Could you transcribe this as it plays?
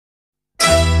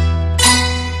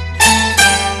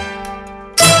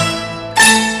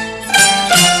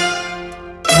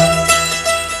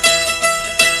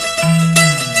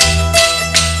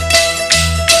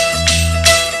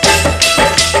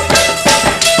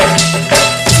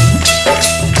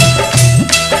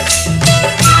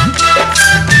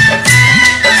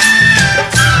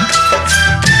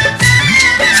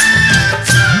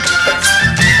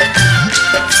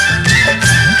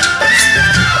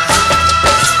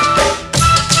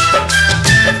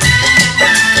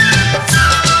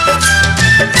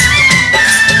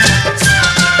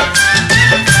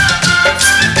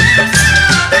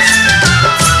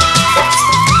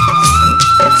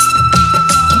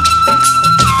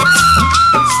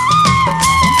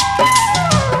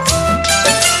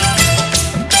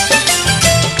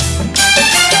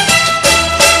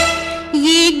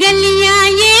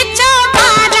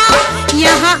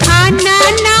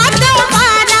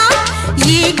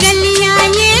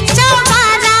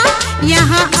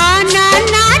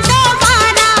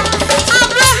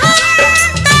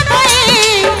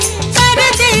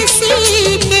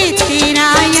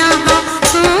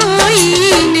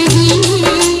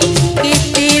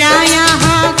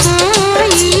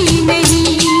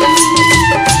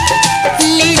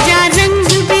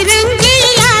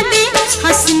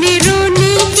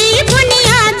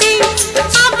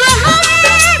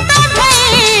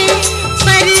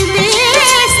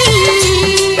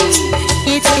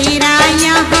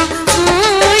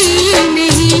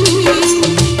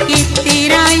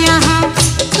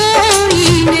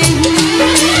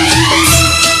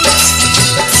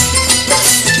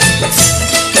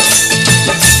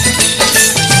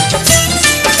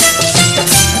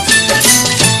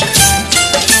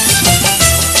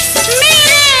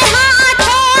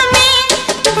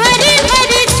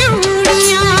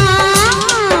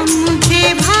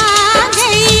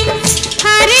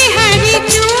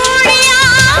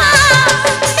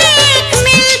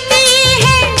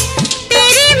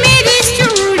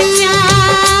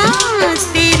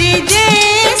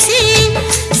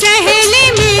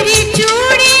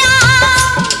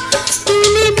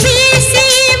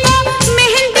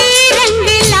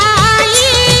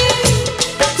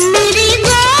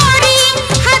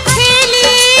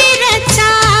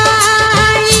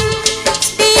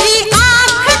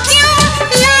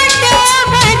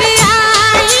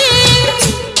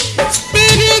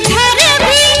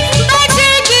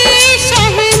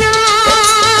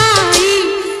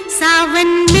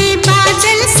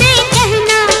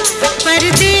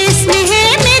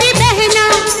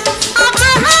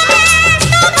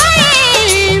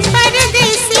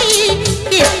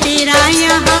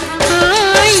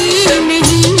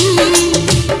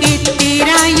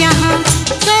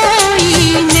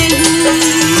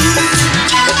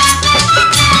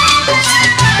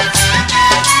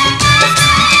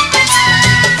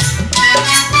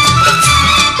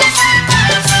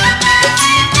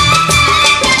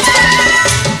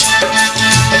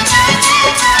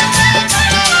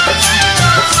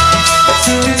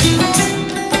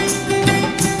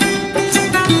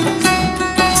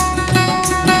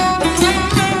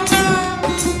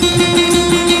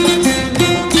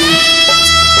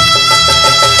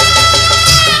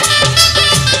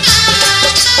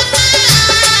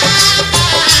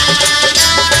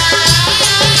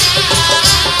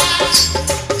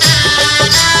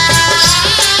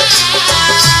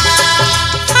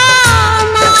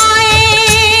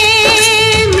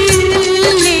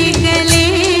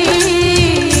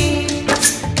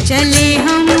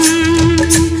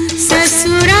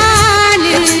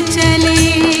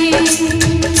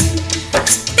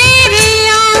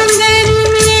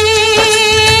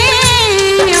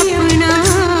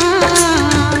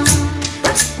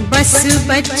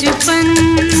बचपन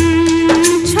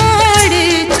छोड़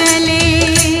चले,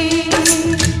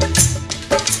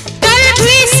 कल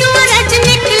भी सूरज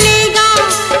निकलेगा,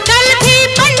 कल भी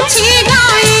पंछी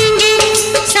गाएंगे,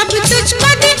 सब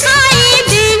तुझको दिखाई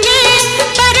देंगे,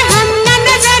 पर हम न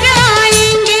नजर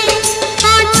आएंगे।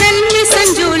 हाँ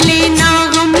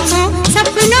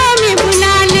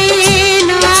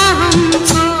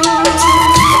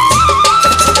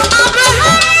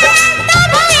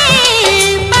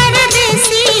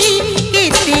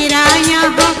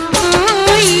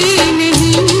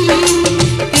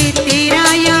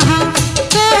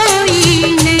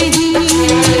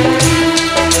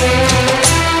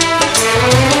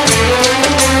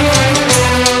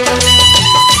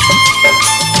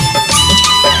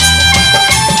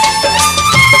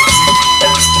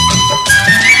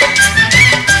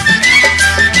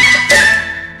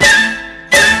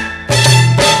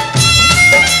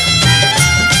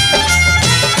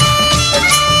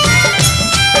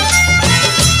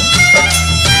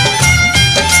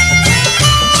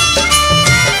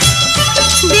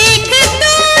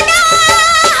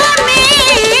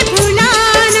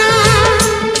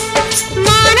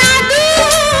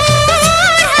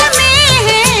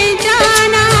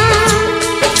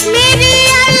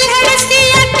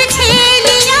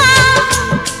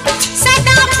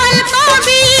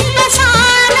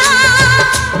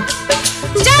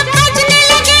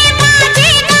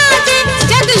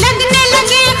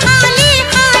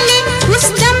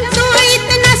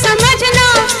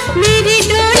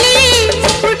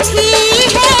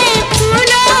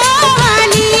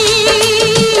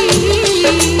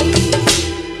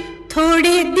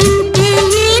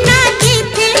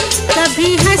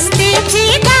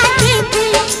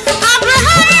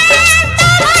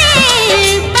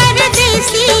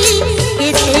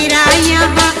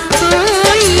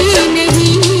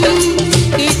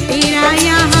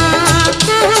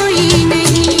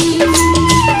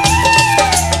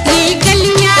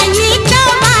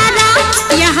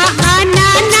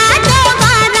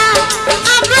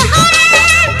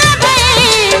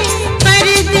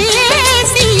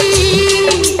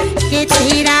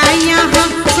यहाँ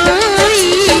कोई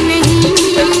नहीं,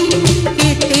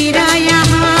 कि तेरा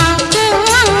यहाँ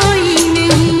कोई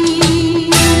नहीं।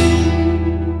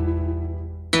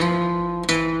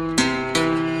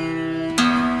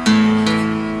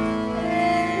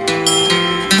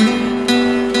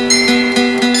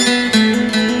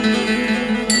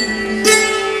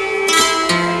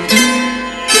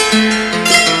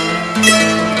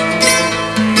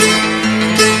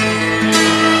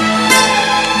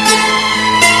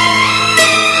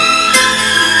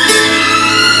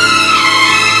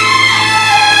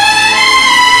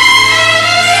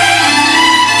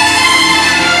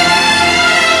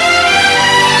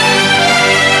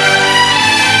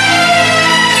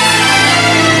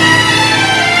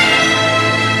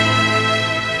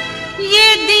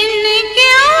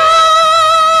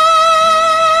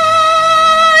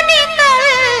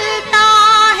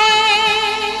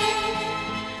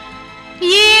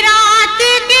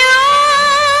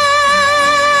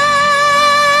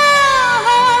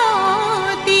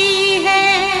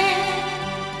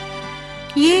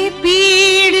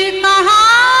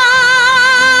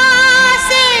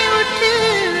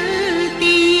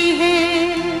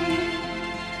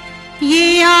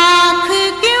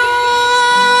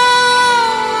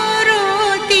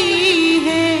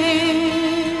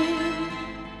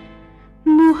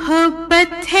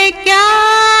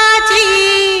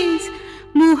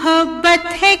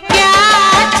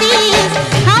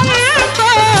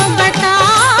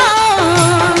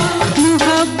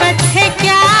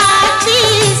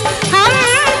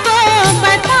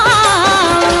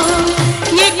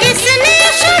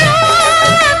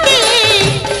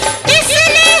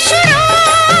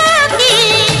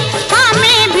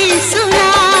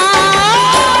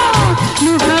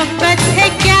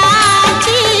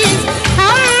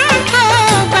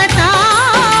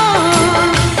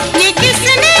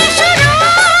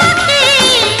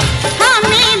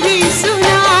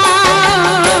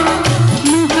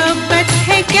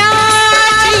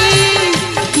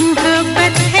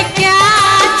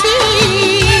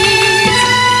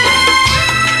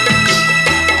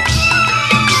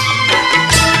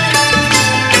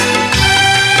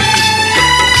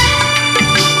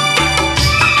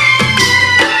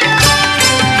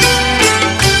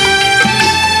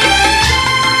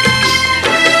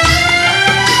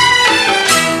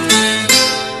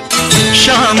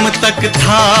 तक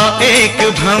था एक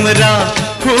भंवरा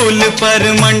फूल पर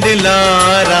मंडला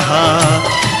रहा,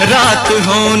 रात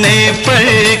होने पर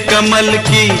कमल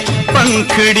की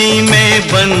पंखड़ी में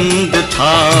बंद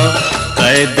था।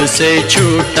 कैद से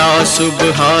छूटा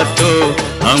सुबह तो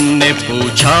हमने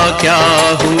पूछा क्या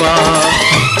हुआ,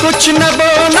 कुछ न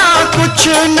बोला कुछ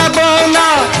न बोला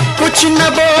कुछ न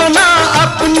बोला,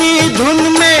 अपनी धुन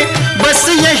में बस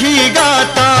यही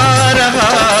गाता रहा।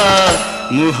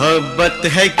 मोहब्बत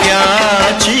है क्या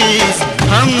चीज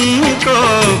हमको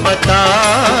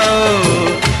बताओ,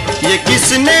 ये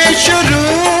किसने शुरू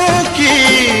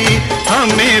की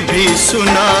हमें भी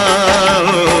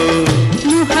सुनाओ।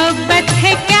 मोहब्बत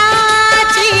है क्या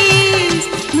चीज,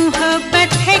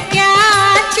 मोहब्बत है क्या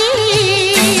चीज।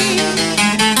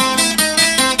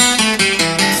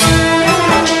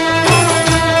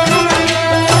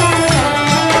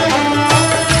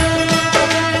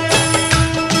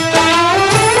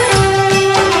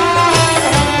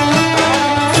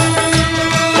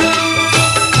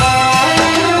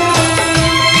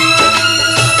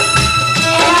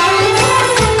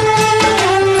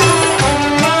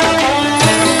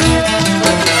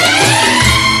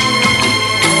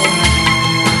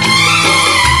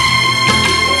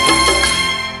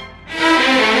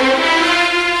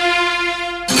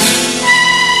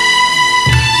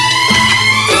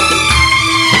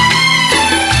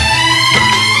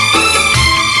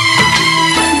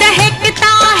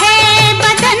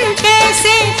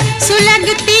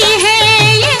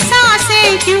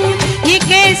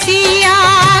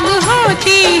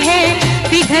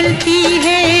 पिघलती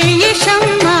है ये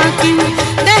शम्मा क्यों,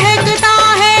 दहकता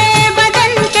है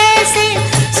बदन कैसे,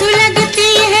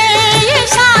 सुलगती है ये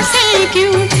सांसें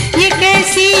क्यों, ये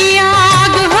कैसी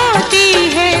आग होती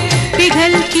है,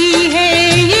 पिघलती है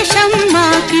ये शम्मा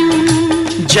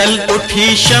क्यों। जल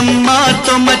उठी शम्मा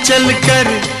तो मचल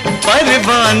कर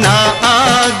परवाना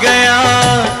आ गया,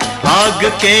 आग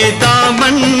के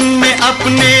दामन में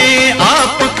अपने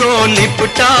आप को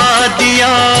लिपटा दिया।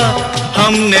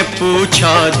 हमने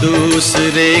पूछा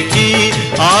दूसरे की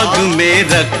आग में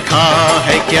रखा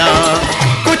है क्या,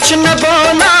 कुछ न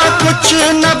बोला कुछ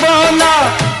न बोला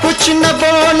कुछ न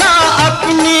बोला,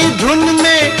 अपनी धुन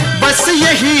में बस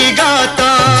यही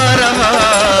गाता रहा।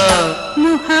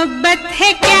 मोहब्बत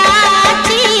है क्या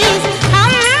चीज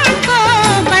हमको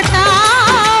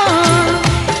बताओ,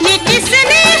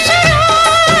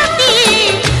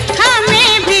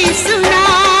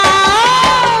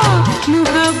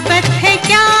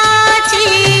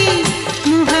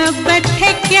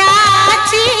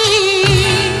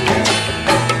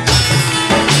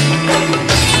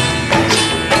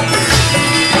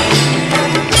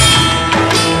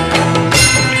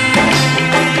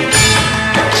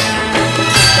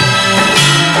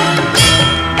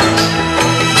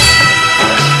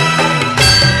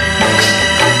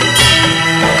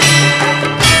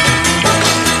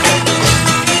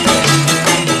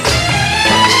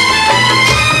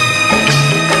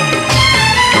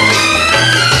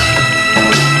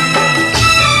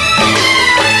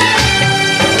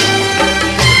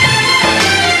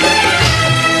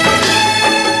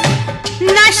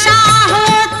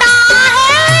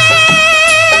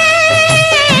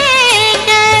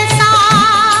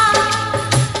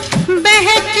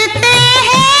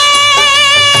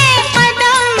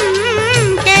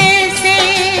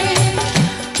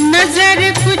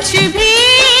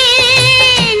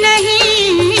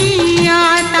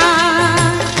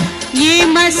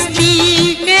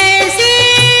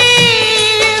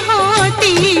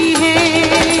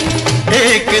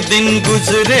 एक दिन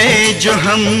गुजरे जो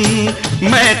हम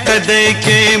मैं कदे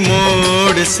के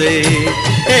मोड़ से,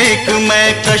 एक मैं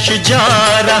कश जा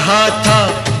रहा था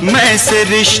मैं से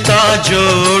रिश्ता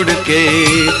जोड़ के।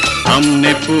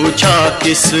 हमने पूछा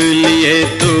किस लिए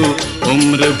तू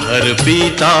उम्र भर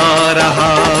पीता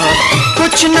रहा,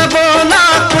 कुछ न बोला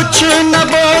कुछ न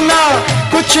बोला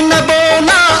कुछ न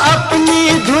बोला, अपनी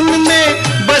धुन में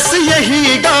बस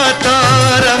यही गाता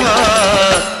रहा।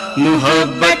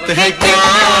 मोहब्बत है क्या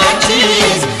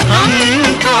चीज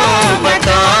हमको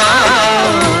बताओ,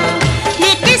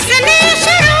 ये किसने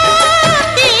शुरू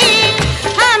की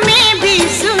हमें भी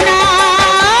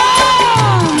सुनाओ।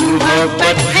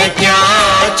 मोहब्बत है क्या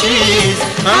चीज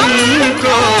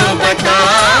हमको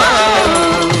बताओ,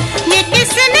 ये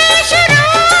किसने शुरू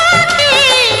की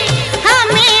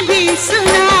हमें भी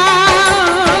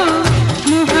सुनाओ।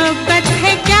 मोहब्बत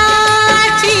है क्या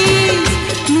चीज,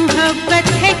 मोहब्बत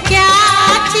है क्या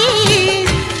चीज,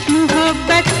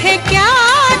 मोहब्बत है क्या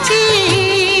चीज।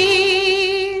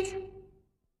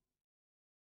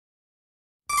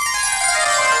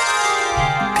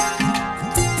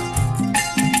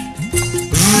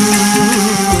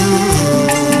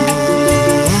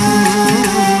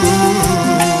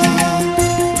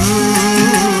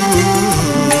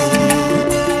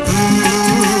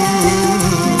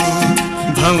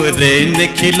 भंवरे ने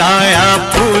खिलाया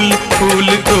फूल, फूल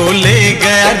को ले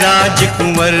गया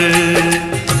राजकुंवर।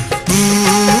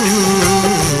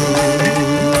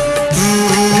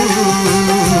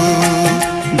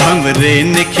 भंवरे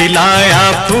ने खिलाया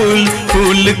फूल,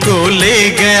 फूल को ले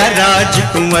गया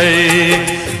राजकुंवर।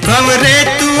 भंवरे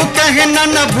तू कहना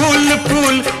न भूल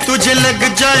फूल, तुझे लग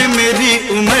जाए मेरी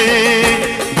उम्र।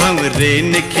 भंवरे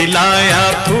ने खिलाया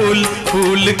फूल,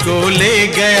 फूल को ले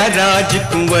गया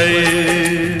राजकुंवर।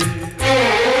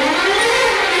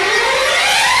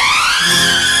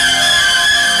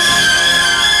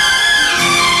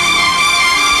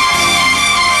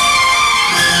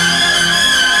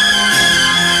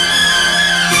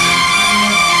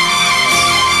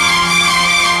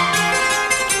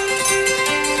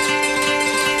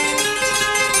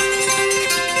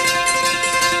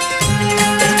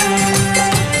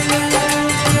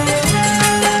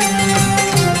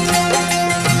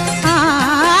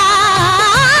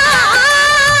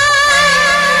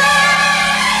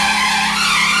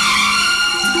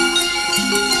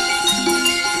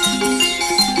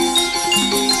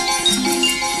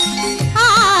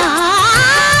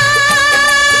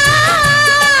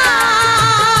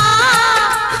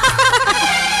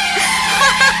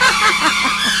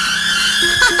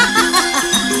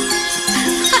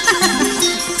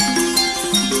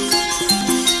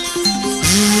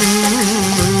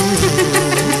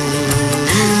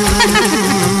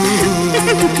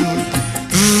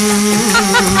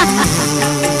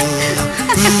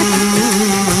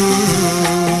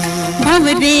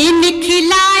 भंवरे ने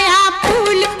खिलाया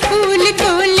फूल, फूल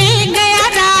को ले गया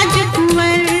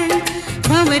राजकुंवर।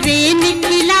 भंवरे ने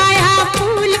खिलाया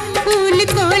फूल, फूल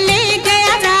को ले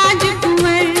गया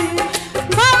राजकुंवर।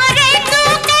 भंवरे तू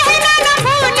कहना न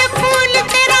भूल फूल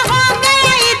तेरा हो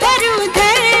गया इधर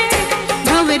उधर।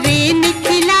 भंवरे ने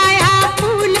खिलाया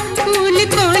फूल, फूल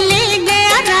को ले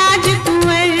गया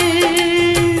राजकुंवर।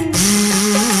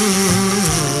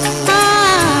 आ,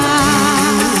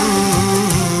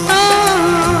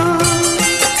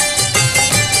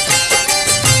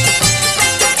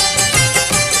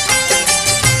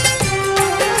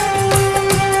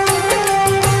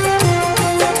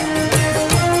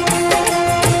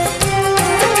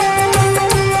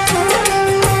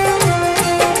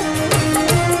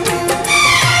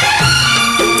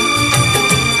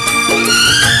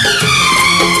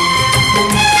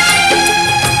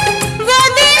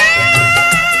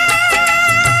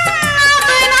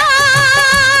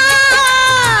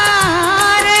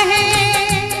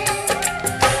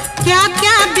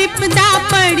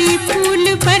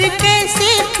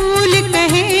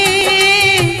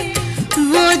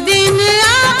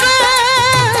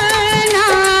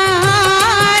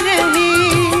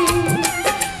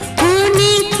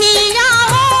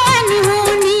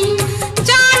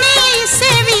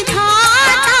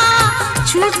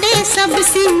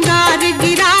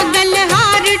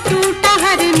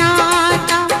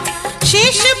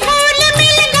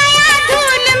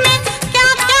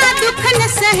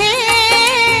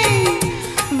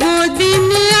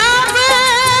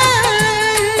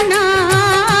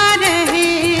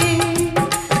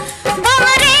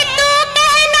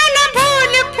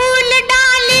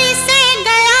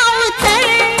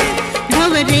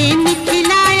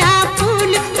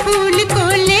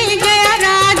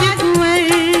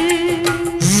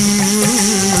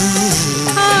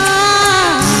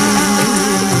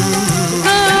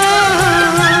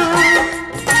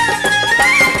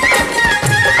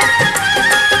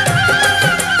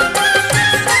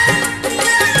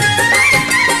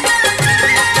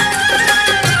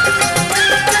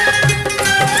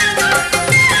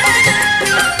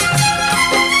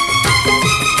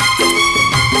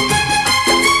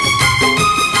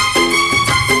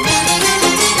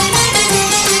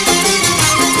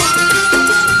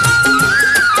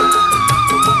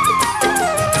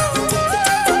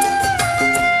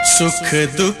 सुख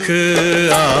दुख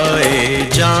आए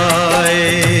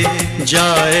जाए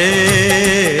जाए,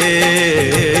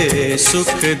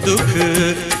 सुख दुख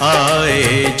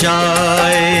आए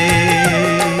जाए,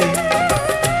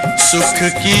 सुख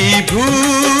की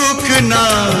भूख ना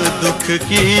दुख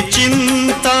की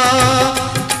चिंता,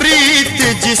 प्रीत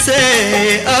जिसे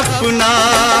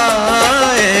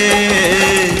अपनाए,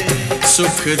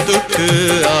 सुख दुख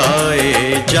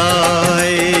आए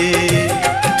जाए।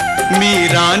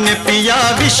 मीरा ने पिया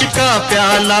विष का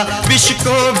प्याला, विष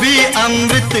को भी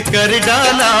अमृत कर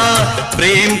डाला,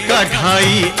 प्रेम का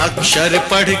 2.5 अक्षर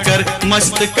पढ़कर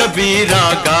मस्त कबीरा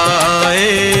गाए,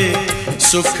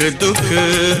 सुख दुख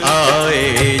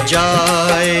आए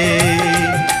जाए।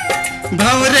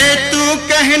 भंवरे तू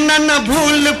कहना न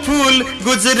भूल फूल,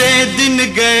 गुजरे दिन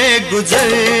गए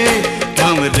गुजर,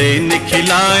 भंवरे ने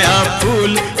खिलाया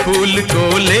फूल, फूल को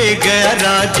ले गया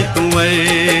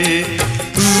राजकुंवर।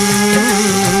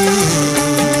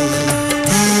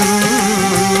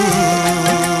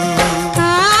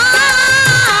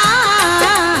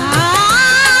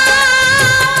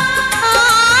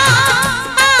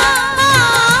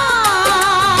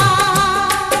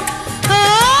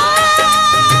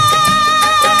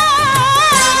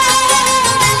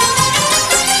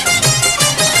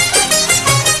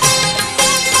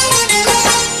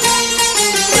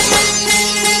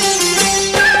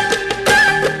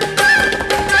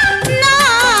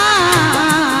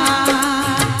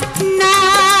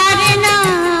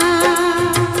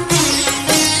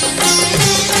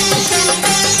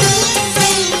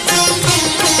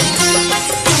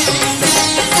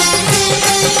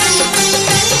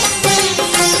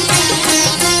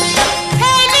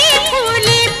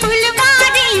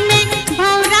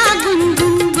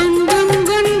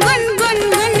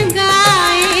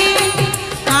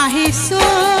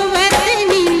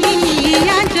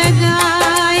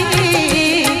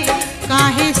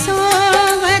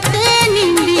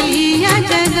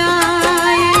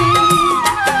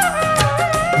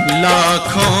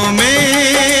 लाखों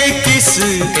में किस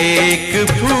एक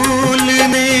फूल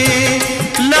ने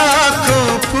लाखों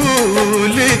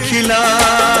फूल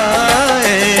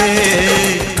खिलाए,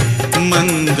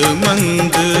 मंद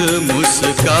मंद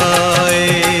मुस्काए,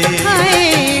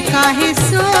 काहे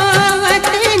सोवत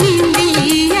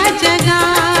निंदिया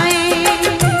जगाए।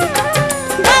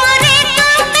 भंवरे तू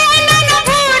कहना न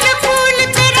भूल फूल,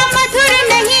 तेरा मधुर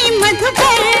नहीं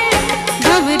मधुकर,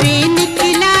 भंवरे ने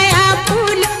खिलाया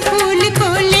फूल, फूल को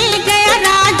ले गया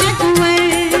राजकुंवर।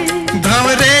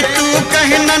 भंवरे तू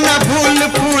कहना न भूल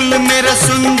फूल, मेरा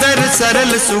सुंदर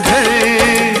सरल सुघर,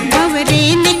 भंवरे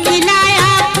ने खिलाया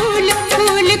फूल,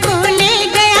 फूल को ले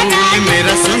गया राजकुंवर।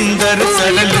 मेरा सुंदर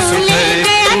सरल सुघर,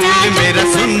 फूल मेरा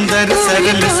सुंदर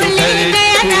सरल सुघर,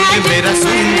 फूल मेरा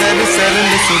सुंदर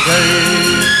सरल सुघर।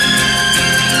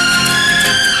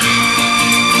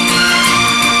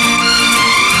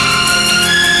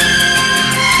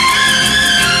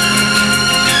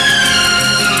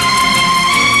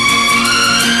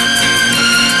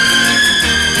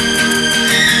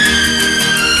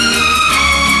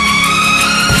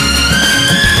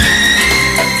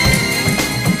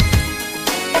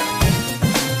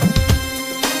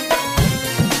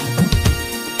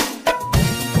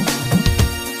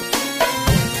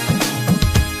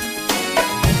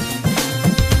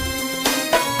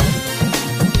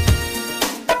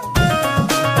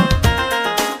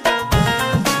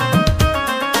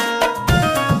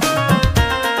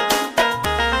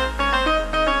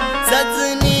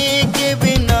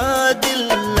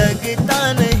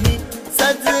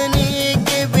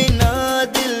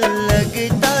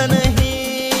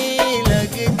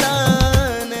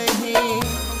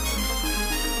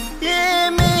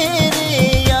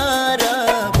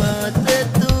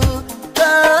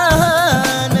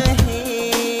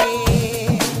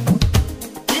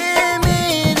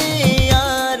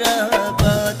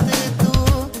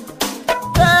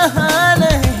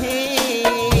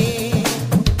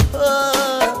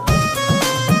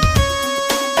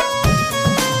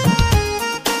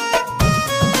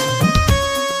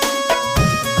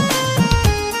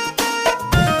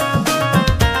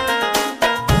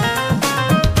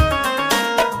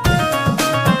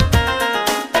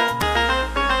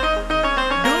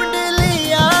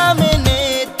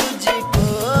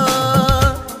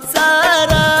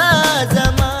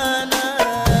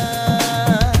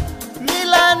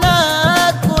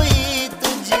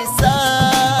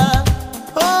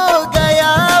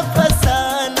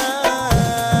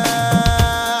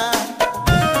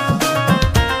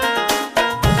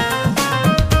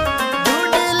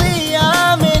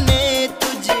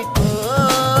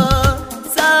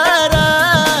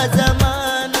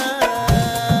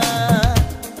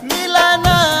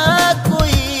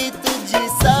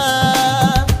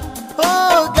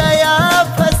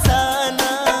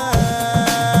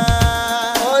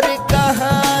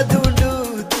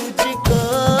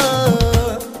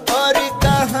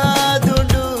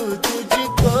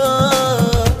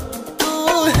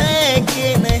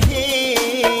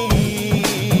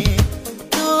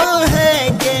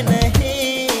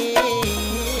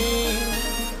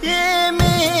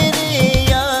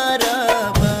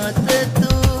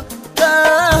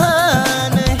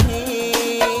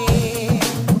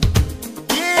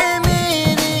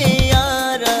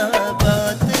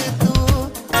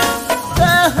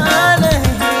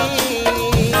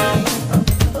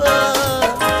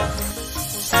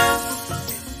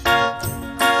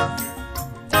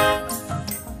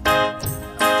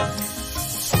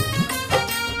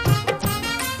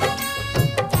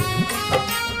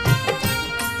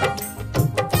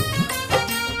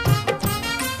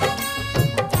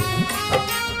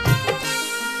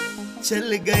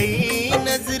 चल गई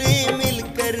नजरें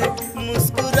मिलकर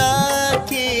मुस्कुरा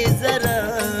के जरा,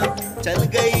 चल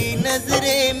गई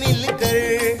नजरें मिलकर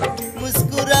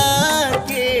मुस्कुरा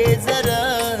के जरा,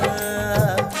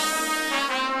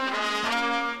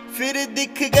 फिर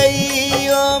दिख गई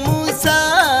ओ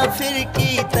मुसाफिर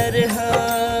की तरह,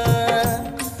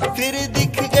 फिर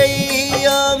दिख गई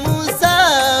ओ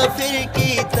मुसाफिर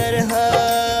की तरह।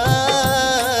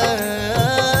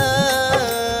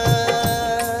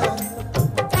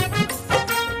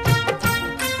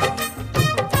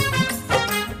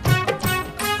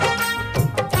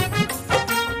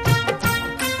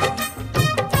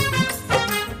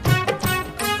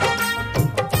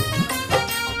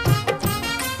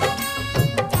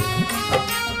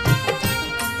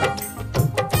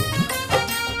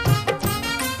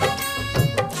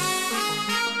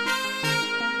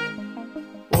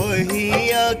 वही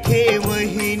आंखें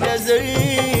वही नजर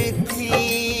थी,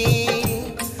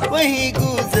 वही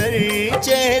गुजर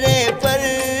चेहरे पर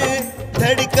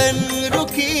धड़कन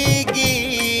रुकी थी,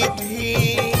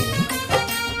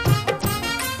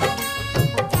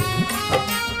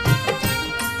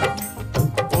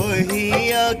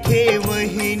 वही आंखें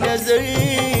वही नजर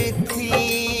थी,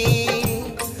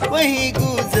 वही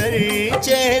गुजर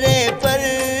चेहरे पर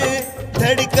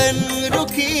धड़कन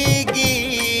रुकी थी।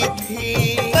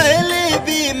 पहले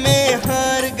भी मैं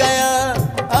हार गया,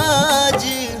 आज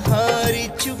हार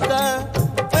चुका,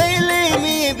 पहले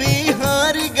मैं भी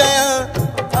हार गया,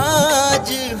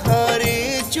 आज हार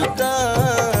चुका।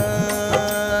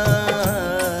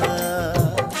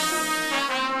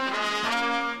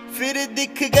 फिर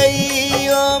दिख गई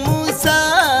ओ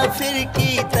मुसाफिर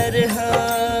की तरह,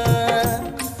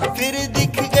 फिर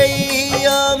दिख गई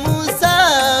ओ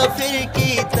मुसाफिर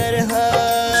की तरह।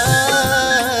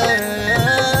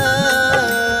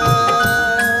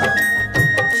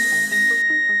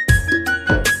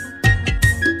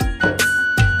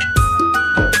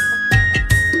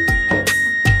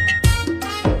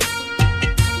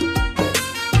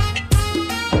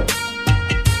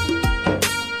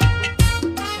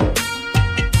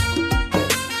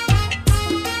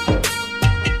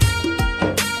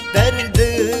 दर्द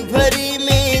भरी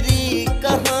मेरी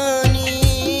कहानी,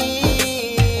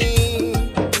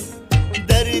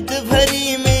 दर्द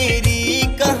भरी मेरी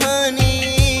कहानी,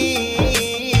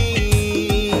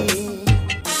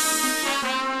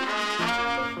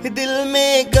 दिल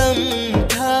में गम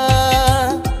था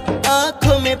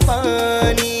आंखों में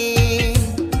पानी,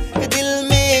 दिल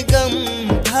में गम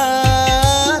था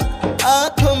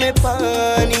आंखों में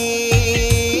पानी।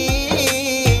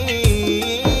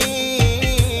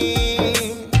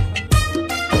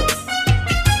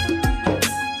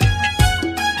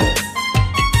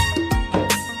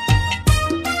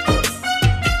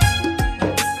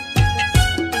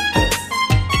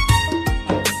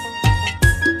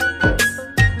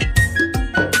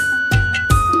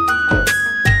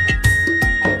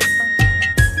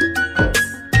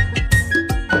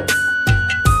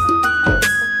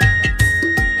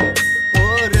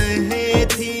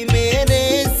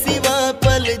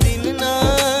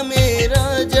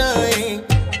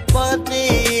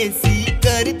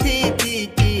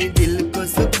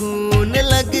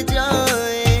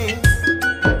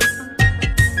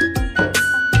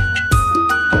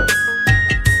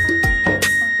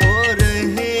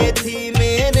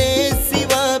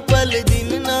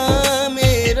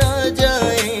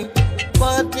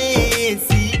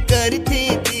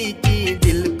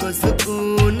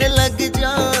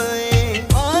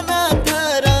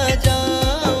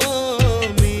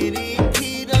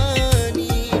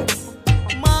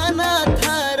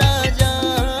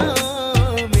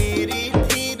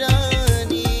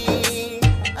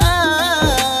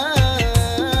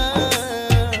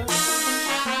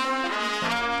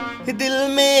 दिल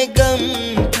में गम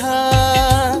था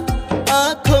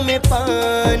आंखों में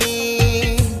पानी,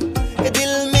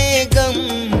 दिल में गम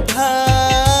था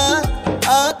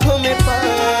आंखों में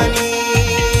पानी।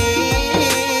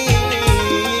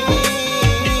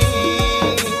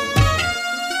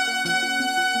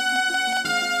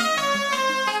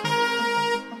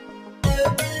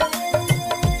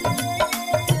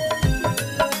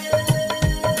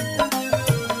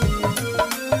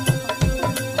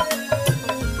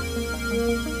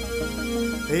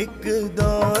 एक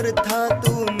दौर था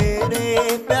तू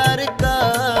मेरे प्यार का,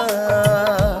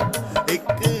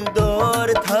 एक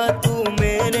दौर था तू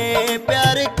मेरे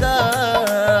प्यार का,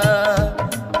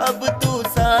 अब तू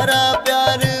सारा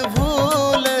प्यार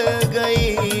भूल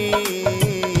गई।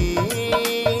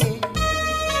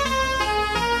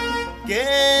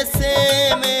 कैसे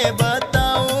मैं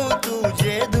बताऊं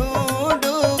तुझे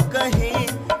ढूंढूं कहीं,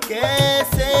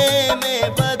 कैसे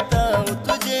मैं बताऊं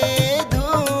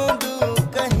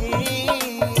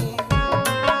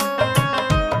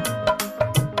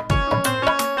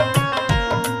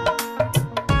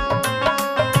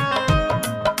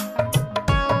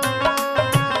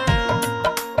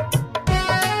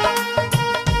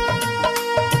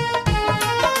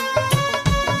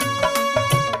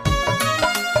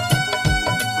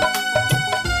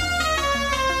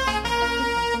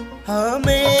हाँ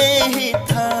मैं ही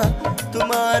था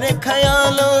तुम्हारे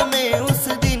ख्यालों में उस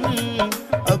दिन,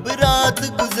 अब रात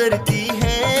गुजरती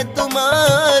है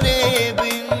तुम्हारे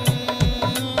बिन।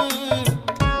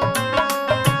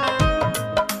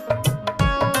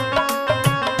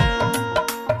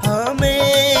 हाँ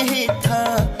मैं ही था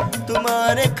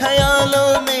तुम्हारे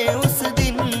ख्यालों में उस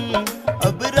दिन,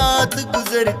 अब रात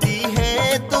गुजरती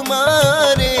है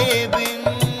तुम्हारे बिन।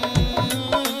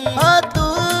 हाँ तू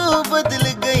बदल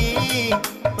गई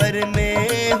पर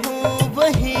मैं हूँ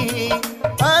वही,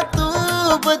 हाँ तू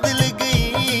बदल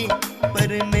गई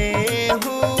पर मैं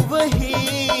हूँ वही।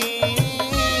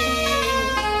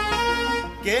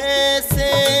 कैसे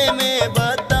मैं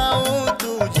बताऊँ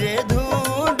तुझे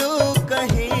ढूंढूं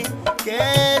कहीं,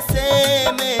 कैसे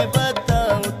मैं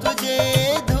बताऊँ तुझे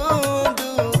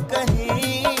ढूंढूं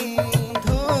कहीं,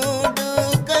 ढूंढूं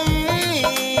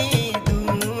कहीं,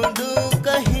 ढूंढूं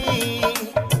कहीं,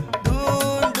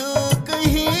 ढूंढूं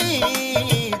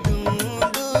कहीं,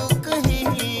 ढूंढूं कहीं।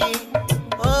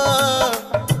 ओ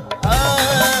आ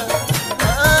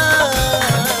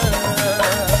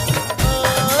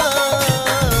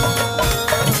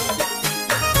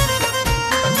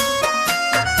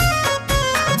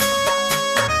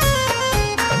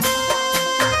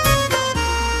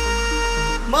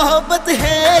मोहब्बत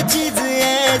है चीज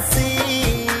ऐसी,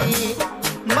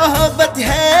 मोहब्बत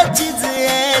है चीज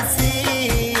ऐसी,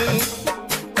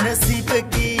 नसीब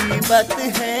की बात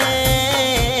है,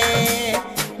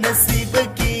 नसीब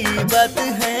की बात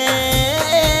है।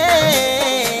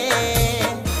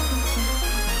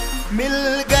 मिल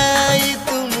गई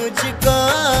तू मुझको,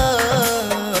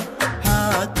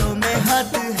 हाथों में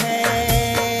हाथ है,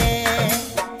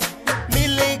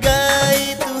 मिल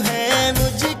गई तू है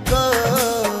मुझको,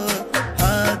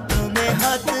 हाथों में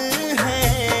हाथ है।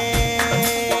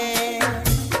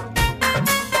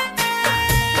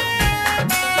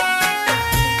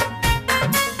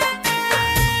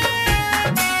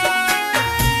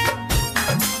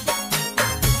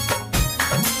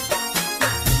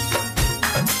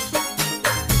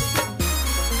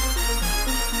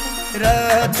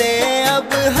 रातें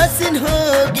अब हसीन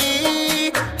होगी,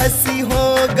 हंसी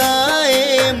होगा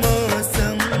ये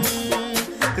मौसम,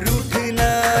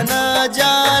 रूठना ना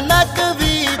जाना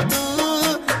कभी तू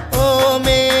ओ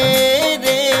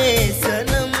मेरे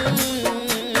सनम।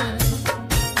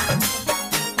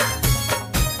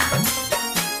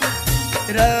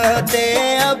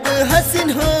 रातें अब हसीन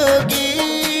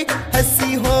होगी,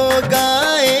 हंसी होगा